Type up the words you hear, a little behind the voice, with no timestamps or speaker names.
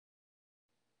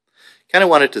kind of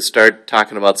wanted to start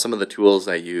talking about some of the tools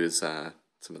I use,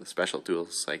 some of the special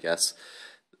tools, I guess,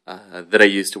 that I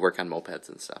use to work on mopeds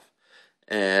and stuff.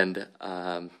 And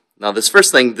now this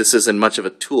first thing, this isn't much of a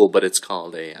tool, but it's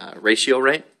called a ratio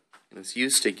rate. And it's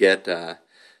used to get an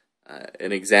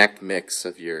exact mix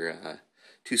of your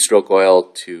two-stroke oil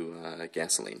to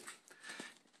gasoline.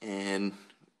 And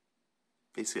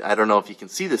basically, I don't know if you can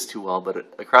see this too well, but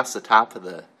across the top of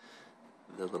the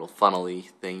little funnel-y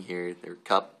thing here, their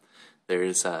cup,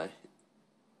 there's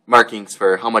markings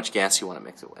for how much gas you want to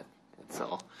mix it with. And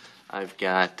so I've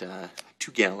got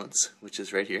 2 gallons, which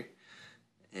is right here,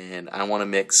 and I want to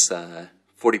mix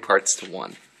 40 parts to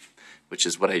 1, which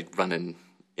is what I run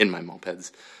in my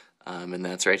mopeds, and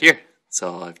that's right here.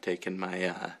 So I've taken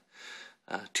my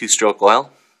two-stroke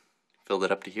oil, filled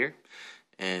it up to here,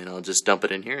 and I'll just dump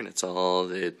it in here, and it's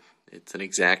an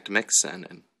exact mix, and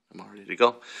I'm all ready to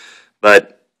go.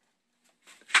 But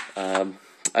I'm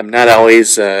not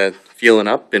always fueling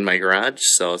up in my garage,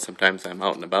 so sometimes I'm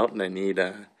out and about and I need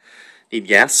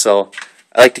gas. So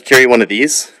I like to carry one of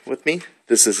these with me.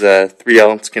 This is a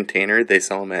 3-ounce container. They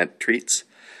sell them at Treats,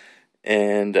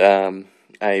 and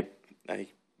I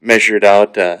measured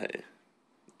out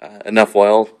enough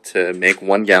oil to make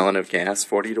 1 gallon of gas,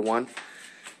 40 to 1.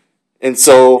 And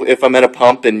so if I'm at a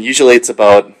pump, and usually it's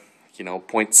about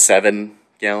 0.7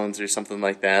 gallons or something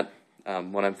like that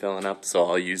when I'm filling up, so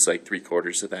I'll use like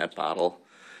 3/4 of that bottle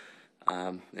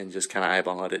and just kind of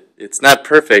eyeball it. It's not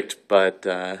perfect, but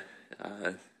I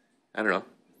don't know.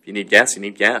 If you need gas, you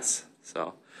need gas.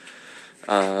 So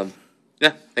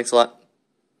yeah, thanks a lot.